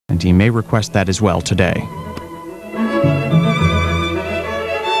and he may request that as well today.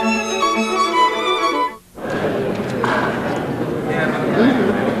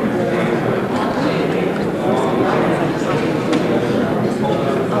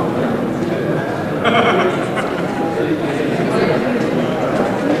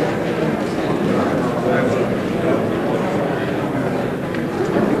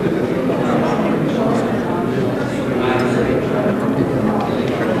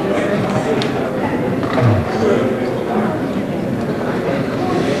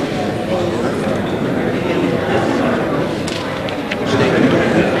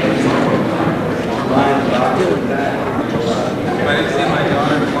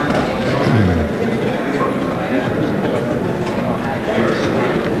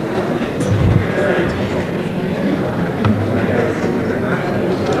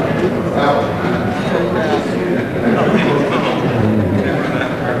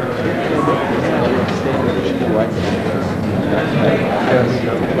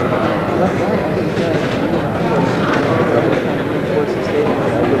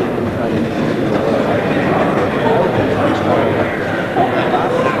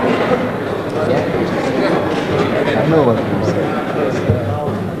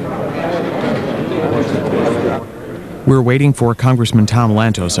 We're waiting for Congressman Tom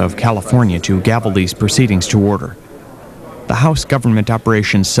Lantos of California to gavel these proceedings to order. The House Government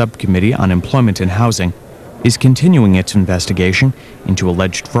Operations Subcommittee on Employment and Housing is continuing its investigation into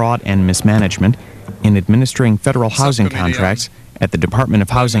alleged fraud and mismanagement in administering federal housing contracts at the Department of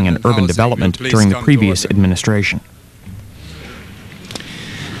Housing and Urban Development during the previous administration.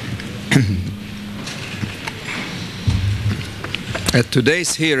 At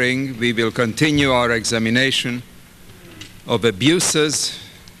today's hearing, we will continue our examination of abuses,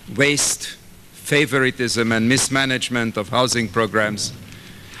 waste, favoritism, and mismanagement of housing programs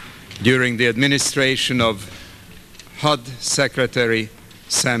during the administration of HUD Secretary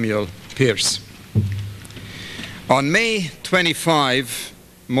Samuel Pierce. On May 25,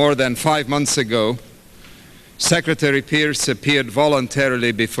 more than 5 months ago, Secretary Pierce appeared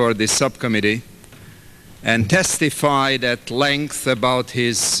voluntarily before the subcommittee and testified at length about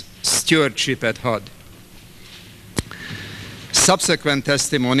his stewardship at HUD. Subsequent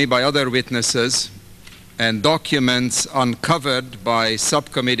testimony by other witnesses and documents uncovered by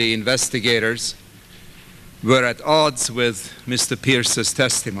subcommittee investigators were at odds with Mr. Pierce's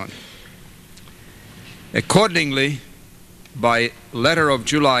testimony. Accordingly, by letter of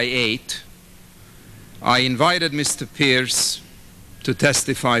July 8, I invited Mr. Pierce to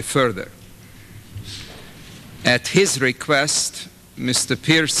testify further. At his request, Mr.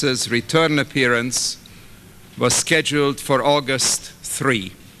 Pierce's return appearance was scheduled for August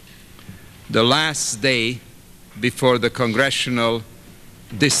 3, the last day before the congressional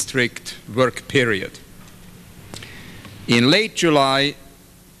district work period. In late July,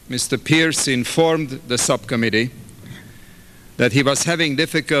 Mr. Pierce informed the subcommittee that he was having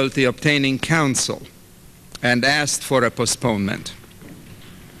difficulty obtaining counsel and asked for a postponement.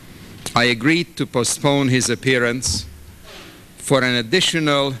 I agreed to postpone his appearance for an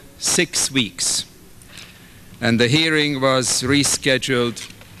additional 6 weeks, and the hearing was rescheduled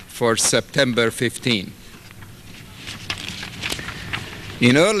for September 15.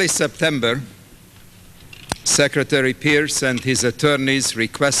 In early September, Secretary Pierce and his attorneys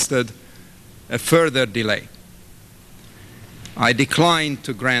requested a further delay. I declined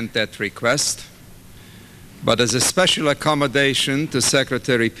to grant that request, but as a special accommodation to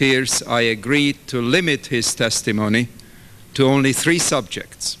Secretary Pierce, I agreed to limit his testimony to only 3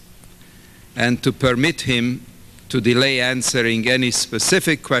 subjects and to permit him to delay answering any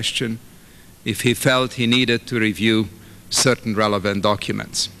specific question if he felt he needed to review certain relevant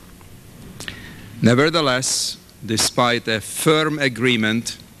documents. Nevertheless, despite a firm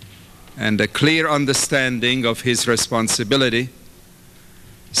agreement and a clear understanding of his responsibility,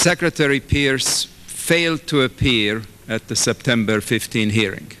 Secretary Pierce failed to appear at the September 15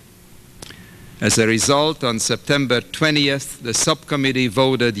 hearing. As a result, on September 20th, the subcommittee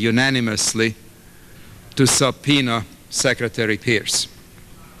voted unanimously to subpoena Secretary Pierce.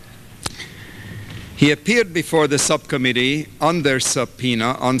 He appeared before the subcommittee under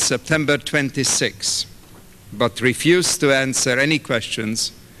subpoena on September 26, but refused to answer any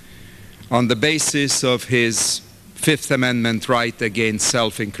questions on the basis of his Fifth Amendment right against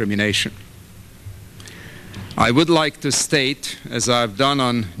self-incrimination. I would like to state, as I've done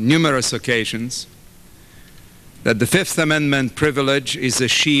on numerous occasions, that the Fifth Amendment privilege is a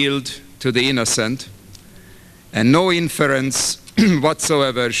shield to the innocent, and no inference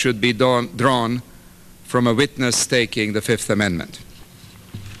whatsoever should be drawn from a witness taking the Fifth Amendment.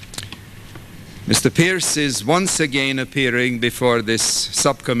 Mr. Pierce is once again appearing before this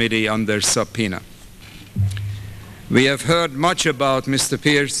subcommittee under subpoena. We have heard much about Mr.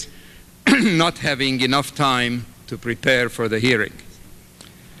 Pierce not having enough time to prepare for the hearing,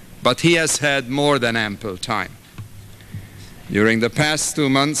 but he has had more than ample time. During the past 2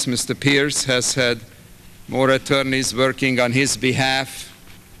 months, Mr. Pierce has had more attorneys working on his behalf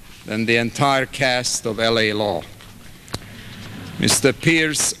than the entire cast of LA Law. Mr.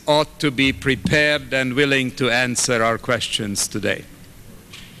 Pierce ought to be prepared and willing to answer our questions today.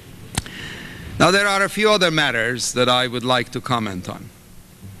 Now, there are a few other matters that I would like to comment on.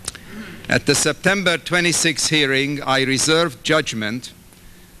 At the September 26 hearing, I reserved judgment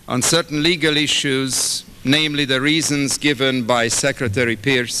on certain legal issues, namely the reasons given by Secretary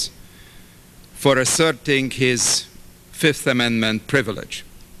Pierce for asserting his Fifth Amendment privilege,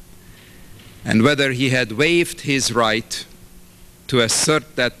 and whether he had waived his right to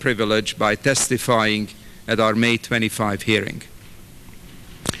assert that privilege by testifying at our May 25 hearing.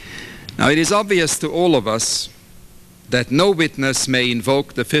 Now, it is obvious to all of us that no witness may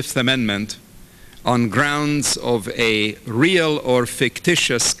invoke the Fifth Amendment on grounds of a real or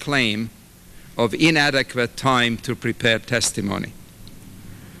fictitious claim of inadequate time to prepare testimony.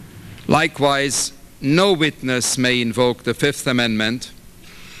 Likewise, no witness may invoke the Fifth Amendment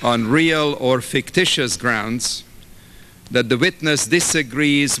on real or fictitious grounds that the witness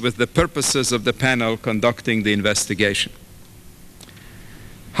disagrees with the purposes of the panel conducting the investigation.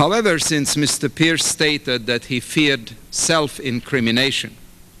 However, since Mr. Pierce stated that he feared self-incrimination,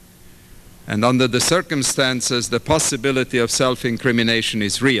 and under the circumstances the possibility of self-incrimination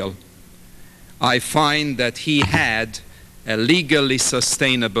is real, I find that he had a legally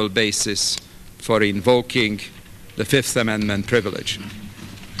sustainable basis for invoking the Fifth Amendment privilege.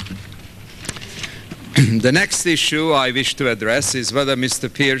 The next issue I wish to address is whether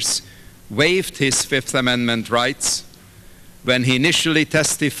Mr. Pierce waived his Fifth Amendment rights when he initially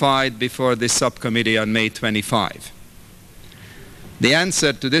testified before this subcommittee on May 25. The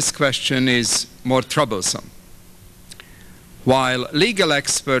answer to this question is more troublesome. While legal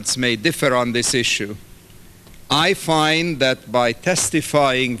experts may differ on this issue, I find that by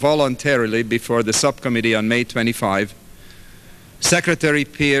testifying voluntarily before the subcommittee on May 25, Secretary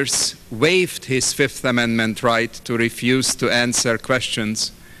Pierce waived his Fifth Amendment right to refuse to answer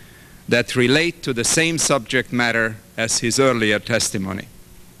questions that relate to the same subject matter as his earlier testimony.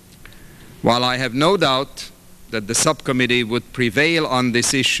 While I have no doubt that the subcommittee would prevail on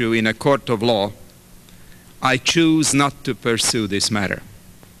this issue in a court of law, I choose not to pursue this matter.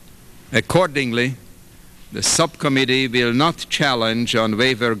 Accordingly, the subcommittee will not challenge on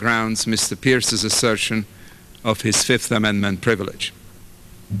waiver grounds Mr. Pierce's assertion of his Fifth Amendment privilege.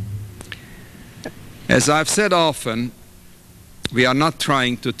 As I've said often, we are not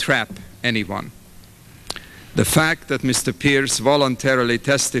trying to trap anyone. The fact that Mr. Pierce voluntarily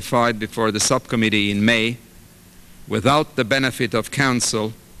testified before the subcommittee in May without the benefit of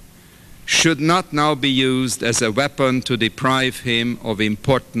counsel should not now be used as a weapon to deprive him of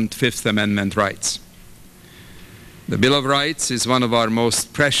important Fifth Amendment rights. The Bill of Rights is one of our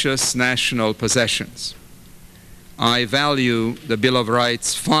most precious national possessions. I value the Bill of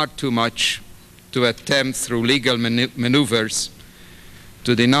Rights far too much to attempt through legal maneuvers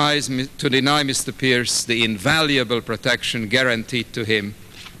to deny Mr. Pierce the invaluable protection guaranteed to him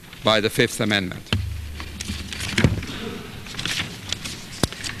by the Fifth Amendment.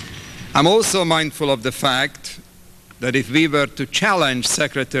 I'm also mindful of the fact that if we were to challenge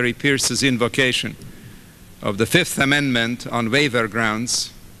Secretary Pierce's invocation of the Fifth Amendment on waiver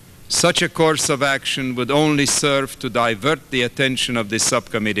grounds, such a course of action would only serve to divert the attention of this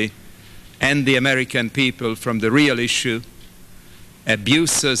subcommittee and the American people from the real issue,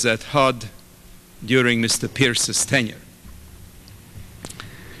 abuses at HUD during Mr. Pierce's tenure.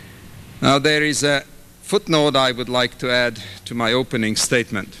 Now, there is a footnote I would like to add to my opening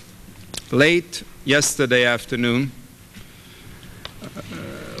statement. Late yesterday afternoon,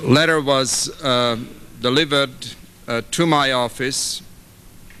 a letter was delivered to my office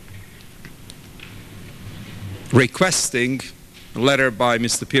requesting, a letter by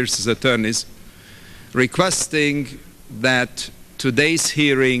Mr. Pierce's attorneys, requesting that today's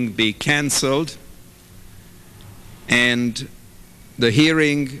hearing be cancelled and the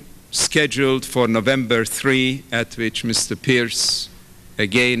hearing scheduled for November 3, at which Mr. Pierce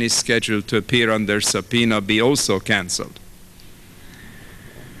again is scheduled to appear under subpoena, be also cancelled.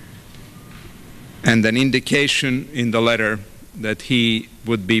 And an indication in the letter that he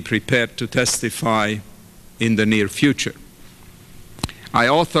would be prepared to testify in the near future. I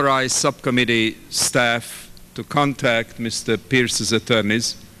authorized subcommittee staff to contact Mr. Pierce's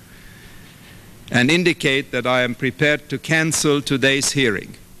attorneys and indicate that I am prepared to cancel today's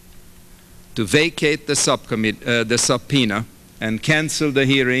hearing, to vacate the subpoena and cancel the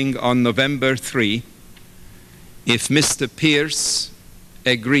hearing on November 3 if Mr. Pierce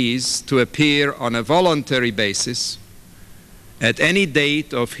agrees to appear on a voluntary basis at any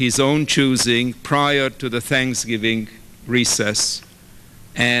date of his own choosing prior to the Thanksgiving recess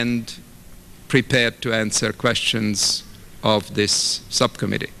and prepared to answer questions of this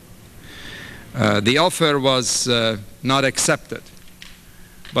subcommittee. The offer was not accepted,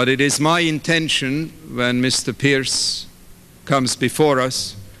 but it is my intention when Mr. Pierce comes before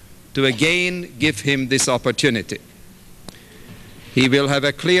us to again give him this opportunity. He will have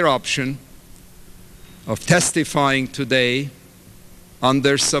a clear option of testifying today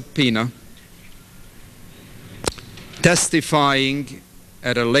under subpoena, testifying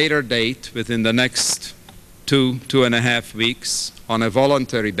at a later date within the next 2.5 weeks on a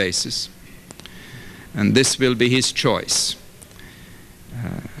voluntary basis, and this will be his choice.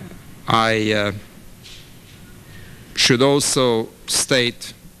 I should also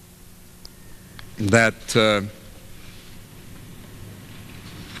state that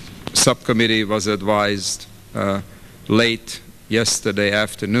subcommittee was advised late yesterday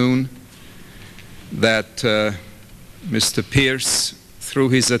afternoon that Mr. Pierce, through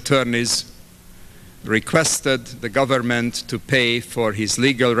his attorneys, requested the government to pay for his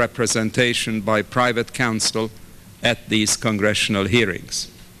legal representation by private counsel at these congressional hearings.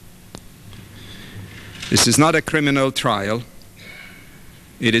 This is not a criminal trial.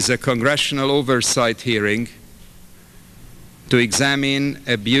 It is a congressional oversight hearing to examine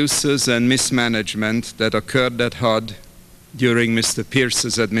abuses and mismanagement that occurred at HUD during Mr.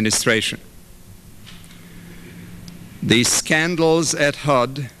 Pierce's administration. These scandals at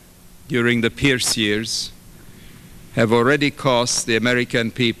HUD during the Pierce years have already cost the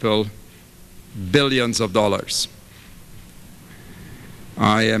American people billions of dollars.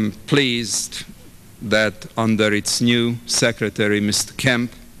 I am pleased that under its new secretary, Mr.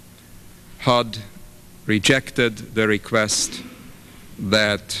 Kemp, HUD rejected the request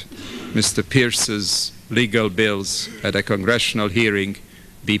that Mr. Pierce's legal bills at a congressional hearing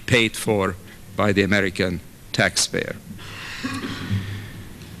be paid for by the American taxpayer.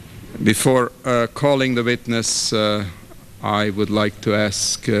 Before calling the witness, I would like to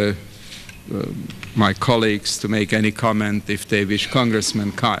ask my colleagues to make any comment if they wish.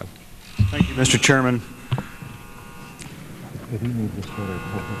 Congressman Kyle. Thank you, Mr. Chairman.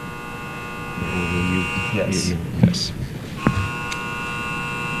 Yes. Yes.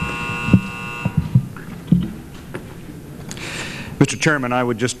 Mr. Chairman, I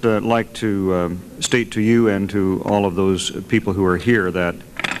would just like to state to you and to all of those people who are here that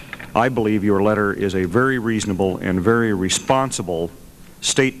I believe your letter is a very reasonable and very responsible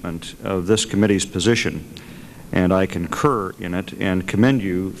statement of this committee's position, and I concur in it and commend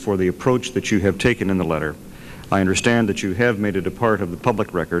you for the approach that you have taken in the letter. I understand that you have made it a part of the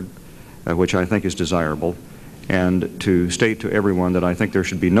public record, which I think is desirable, and to state to everyone that I think there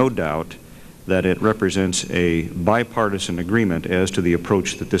should be no doubt that it represents a bipartisan agreement as to the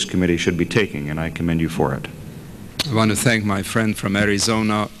approach that this committee should be taking, and I commend you for it. I want to thank my friend from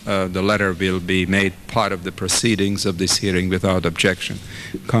Arizona. The letter will be made part of the proceedings of this hearing without objection.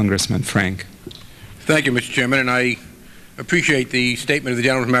 Congressman Frank. Thank you, Mr. Chairman, and I appreciate the statement of the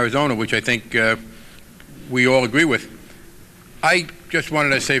gentleman from Arizona, which I think we all agree with. I just wanted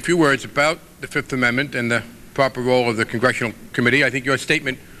to say a few words about the Fifth Amendment and the proper role of the Congressional Committee. I think your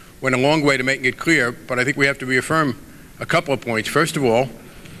statement went a long way to making it clear, but I think we have to reaffirm a couple of points. First of all,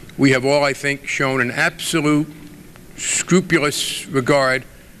 we have all, I think, shown an absolute scrupulous regard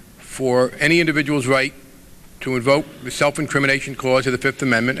for any individual's right to invoke the self-incrimination clause of the Fifth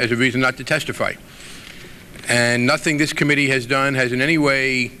Amendment as a reason not to testify. And nothing this committee has done has in any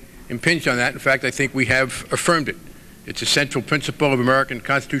way impinged on that. In fact, I think we have affirmed it. It's a central principle of American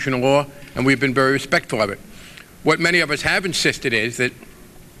constitutional law, and we've been very respectful of it. What many of us have insisted is that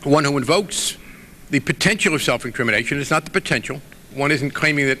one who invokes the potential of self-incrimination is not the potential. One isn't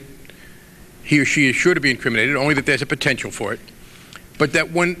claiming that he or she is sure to be incriminated, only that there's a potential for it. But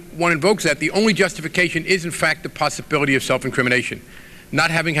that when one invokes that, the only justification is, in fact, the possibility of self-incrimination.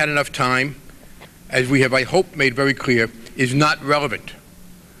 Not having had enough time, as we have, I hope, made very clear, is not relevant.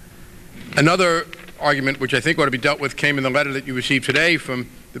 Another argument, which I think ought to be dealt with, came in the letter that you received today from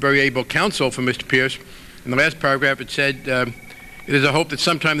the very able counsel from Mr. Pierce. In the last paragraph, it said, it is a hope that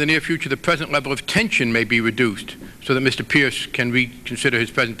sometime in the near future the present level of tension may be reduced so that Mr. Pierce can reconsider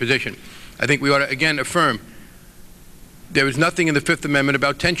his present position. I think we ought to again affirm there is nothing in the Fifth Amendment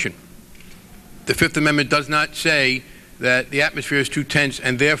about tension. The Fifth Amendment does not say that the atmosphere is too tense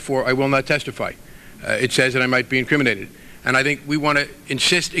and therefore I will not testify. It says that I might be incriminated. And I think we want to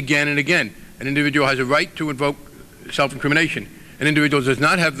insist again and again. An individual has a right to invoke self-incrimination. An individual does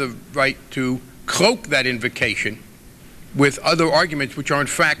not have the right to cloak that invocation with other arguments which are in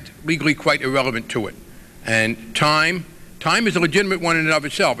fact legally quite irrelevant to it. And time is a legitimate one in and of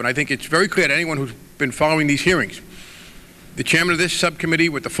itself, and I think it's very clear to anyone who's been following these hearings. The chairman of this subcommittee,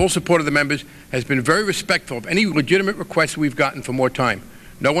 with the full support of the members, has been very respectful of any legitimate requests we've gotten for more time.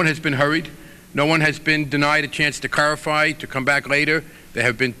 No one has been hurried. No one has been denied a chance to clarify, to come back later. There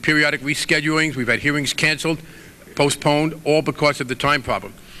have been periodic reschedulings. We've had hearings canceled, postponed, all because of the time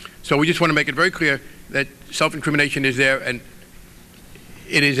problem. So we just want to make it very clear that self-incrimination is there, and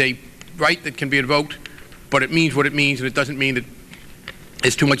it is a right that can be invoked, but it means what it means, and it doesn't mean that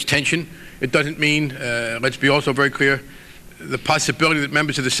there's too much tension. It doesn't mean, let's be also very clear, the possibility that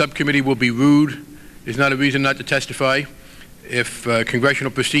members of the subcommittee will be rude is not a reason not to testify. If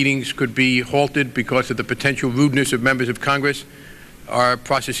congressional proceedings could be halted because of the potential rudeness of members of Congress, our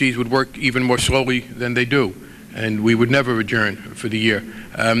processes would work even more slowly than they do, and we would never adjourn for the year.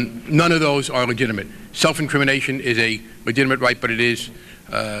 None of those are legitimate. Self-incrimination is a legitimate right, but it is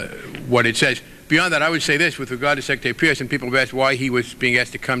what it says. Beyond that, I would say this with regard to Secretary Pierce, and people have asked why he was being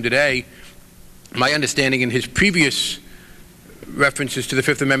asked to come today. My understanding in his previous references to the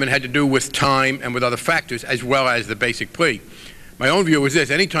Fifth Amendment had to do with time and with other factors, as well as the basic plea. My own view is this: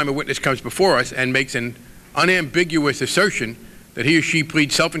 anytime a witness comes before us and makes an unambiguous assertion that he or she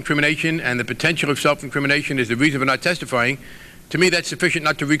pleads self-incrimination and the potential of self-incrimination is the reason for not testifying, to me that's sufficient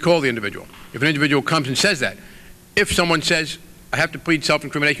not to recall the individual. If an individual comes and says that, if someone says, I have to plead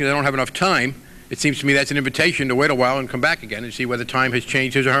self-incrimination because I don't have enough time, it seems to me that's an invitation to wait a while and come back again and see whether time has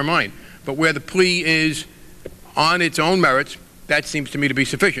changed his or her mind. But where the plea is on its own merits, that seems to me to be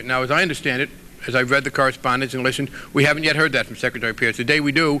sufficient. Now, as I understand it, as I've read the correspondence and listened, we haven't yet heard that from Secretary Pierce. The day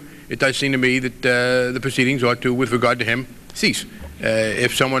we do, it does seem to me that the proceedings ought to, with regard to him, cease.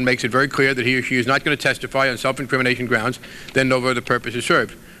 If someone makes it very clear that he or she is not going to testify on self-incrimination grounds, then no further purpose is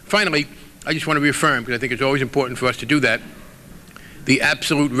served. Finally, I just want to reaffirm, because I think it's always important for us to do that, the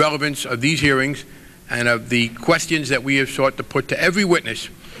absolute relevance of these hearings and of the questions that we have sought to put to every witness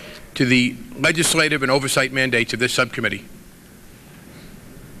to the legislative and oversight mandates of this subcommittee.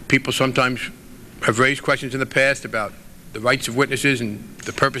 People sometimes have raised questions in the past about the rights of witnesses and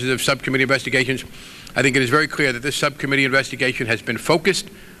the purposes of subcommittee investigations. I think it is very clear that this subcommittee investigation has been focused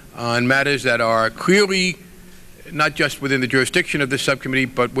on matters that are clearly not just within the jurisdiction of this subcommittee,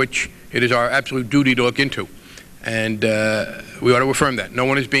 but which it is our absolute duty to look into. And we ought to affirm that. No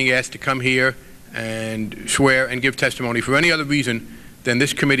one is being asked to come here and swear and give testimony for any other reason than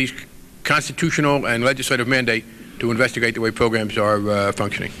this committee's constitutional and legislative mandate to investigate the way programs are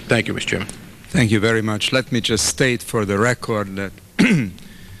functioning. Thank you, Mr. Chairman. Thank you very much. Let me just state for the record that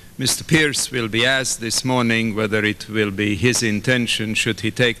Mr. Pierce will be asked this morning whether it will be his intention, should he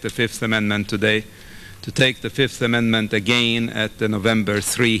take the Fifth Amendment today, to take the Fifth Amendment again at the November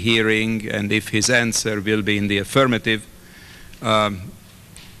 3 hearing, and if his answer will be in the affirmative,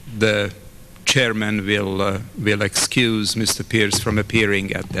 the chairman will excuse Mr. Pierce from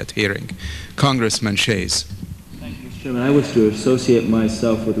appearing at that hearing. Congressman Shays. Thank you, Mr. Chairman. I wish to associate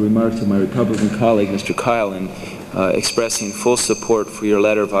myself with the remarks of my Republican colleague, Mr. Kyle, in expressing full support for your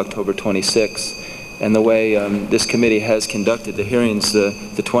letter of October 26 and the way this committee has conducted the hearings,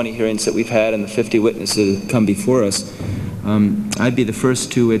 the 20 hearings that we've had and the 50 witnesses that come before us. I'd be the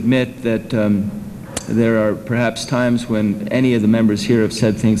first to admit that there are perhaps times when any of the members here have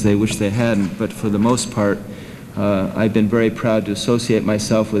said things they wish they hadn't, but for the most part, I've been very proud to associate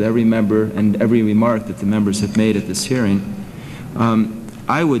myself with every member and every remark that the members have made at this hearing.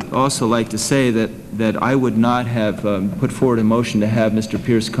 I would also like to say that I would not have put forward a motion to have Mr.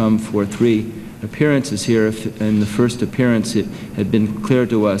 Pierce come for 3 appearances here if in the first appearance it had been clear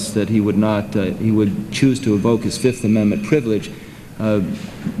to us that he would not, he would choose to invoke his Fifth Amendment privilege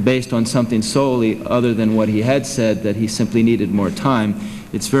based on something solely other than what he had said, that he simply needed more time.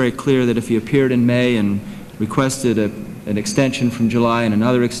 It's very clear that if he appeared in May and requested an extension from July and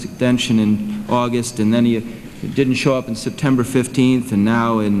another extension in August, and then he didn't show up on September 15th, and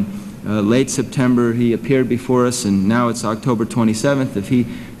now in late September he appeared before us, and now it's October 27th. If he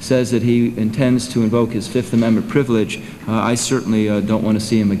says that he intends to invoke his Fifth Amendment privilege, I certainly don't want to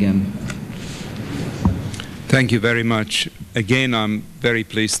see him again. Thank you very much. Again, I'm very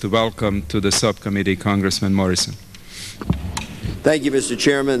pleased to welcome to the subcommittee Congressman Morrison. Thank you, Mr.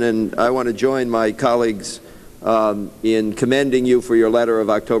 Chairman, and I want to join my colleagues in commending you for your letter of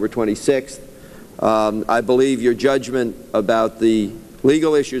October 26th. I believe your judgment about the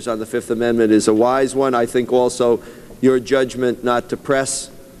legal issues on the Fifth Amendment is a wise one. I think also your judgment not to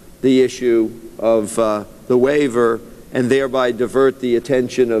press the issue of the waiver and thereby divert the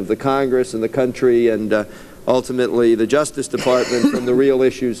attention of the Congress and the country and ultimately the Justice Department from the real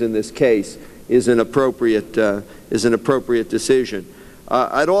issues in this case is an appropriate decision.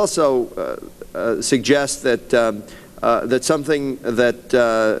 I'd also suggest that that something that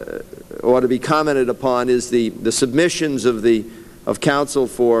ought to be commented upon is the submissions of counsel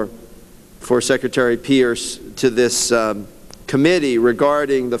for Secretary Pierce to this committee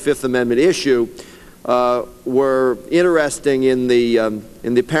regarding the Fifth Amendment issue were interesting in the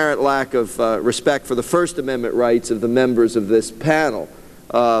apparent lack of respect for the First Amendment rights of the members of this panel.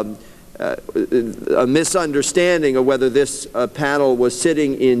 A misunderstanding of whether this panel was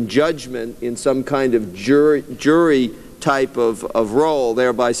sitting in judgment in some kind of jury type of role,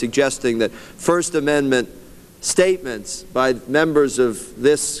 thereby suggesting that First Amendment statements by members of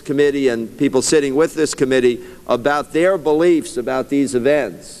this committee and people sitting with this committee about their beliefs about these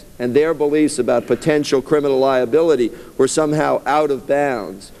events and their beliefs about potential criminal liability were somehow out of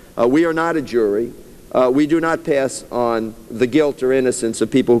bounds. We are not a jury. We do not pass on the guilt or innocence of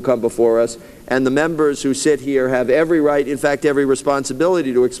people who come before us, and the members who sit here have every right, in fact every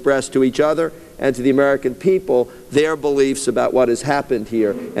responsibility, to express to each other and to the American people their beliefs about what has happened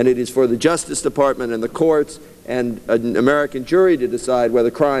here. And it is for the Justice Department and the courts and an American jury to decide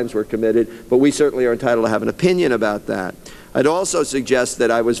whether crimes were committed, but we certainly are entitled to have an opinion about that. I'd also suggest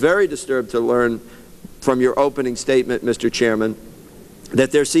that I was very disturbed to learn from your opening statement, Mr. Chairman,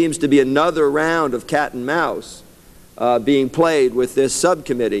 that there seems to be another round of cat and mouse being played with this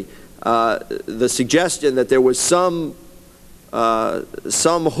subcommittee. The suggestion that there was some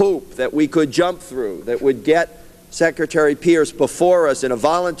hoop that we could jump through that would get Secretary Pierce before us in a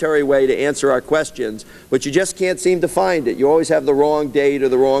voluntary way to answer our questions, but you just can't seem to find it. You always have the wrong date or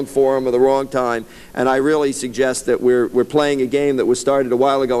the wrong forum or the wrong time, and I really suggest that we're playing a game that was started a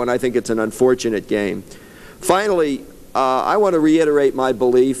while ago, and I think it's an unfortunate game. Finally, I want to reiterate my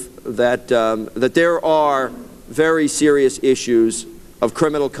belief that, that there are very serious issues of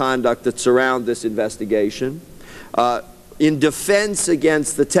criminal conduct that surround this investigation. In defense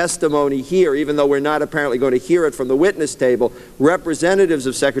against the testimony here, even though we're not apparently going to hear it from the witness table, representatives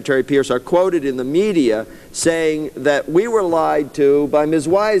of Secretary Pierce are quoted in the media saying that we were lied to by Ms.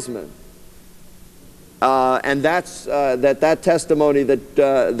 Wiseman. And that's that testimony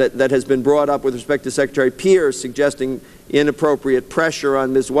that has been brought up with respect to Secretary Pierce suggesting inappropriate pressure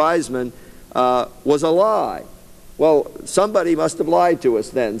on Ms. Wiseman was a lie. Well, somebody must have lied to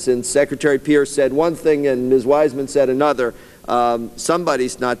us then, since Secretary Pierce said one thing and Ms. Wiseman said another.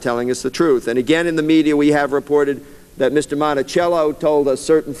 Somebody's not telling us the truth. And again, in the media, we have reported that Mr. Monticello told us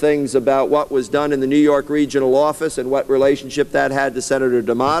certain things about what was done in the New York regional office and what relationship that had to Senator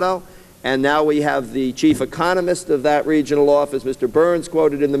D'Amato. And now we have the chief economist of that regional office, Mr. Burns,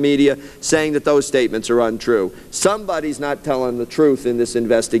 quoted in the media saying that those statements are untrue. Somebody's not telling the truth in this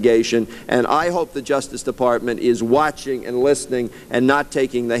investigation, and I hope the Justice Department is watching and listening and not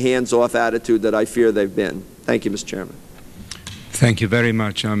taking the hands-off attitude that I fear they've been. Thank you, Mr. Chairman. Thank you very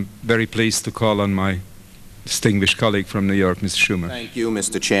much. I'm very pleased to call on my distinguished colleague from New York, Mr. Schumer. Thank you,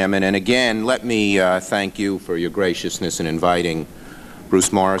 Mr. Chairman. And again, let me thank you for your graciousness in inviting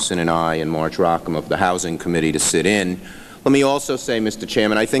Bruce Morrison and I and Marge Rockham of the Housing Committee to sit in. Let me also say, Mr.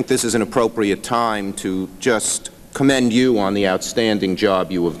 Chairman, I think this is an appropriate time to just commend you on the outstanding job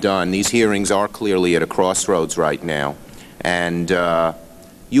you have done. These hearings are clearly at a crossroads right now, and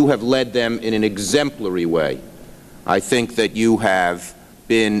you have led them in an exemplary way. I think that you have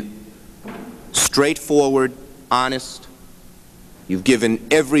been straightforward, honest. You've given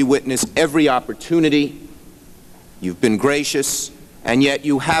every witness every opportunity. You've been gracious. And yet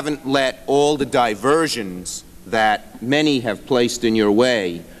you haven't let all the diversions that many have placed in your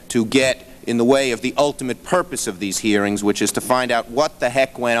way to get in the way of the ultimate purpose of these hearings, which is to find out what the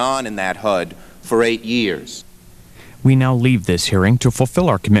heck went on in that HUD for 8 years. We now leave this hearing to fulfill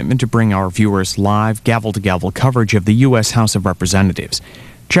our commitment to bring our viewers live, gavel-to-gavel coverage of the U.S. House of Representatives.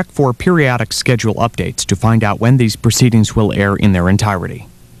 Check for periodic schedule updates to find out when these proceedings will air in their entirety.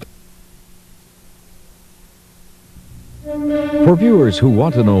 For viewers who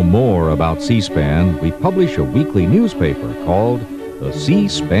want to know more about C-SPAN, we publish a weekly newspaper called the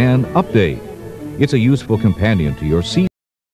C-SPAN Update. It's a useful companion to your C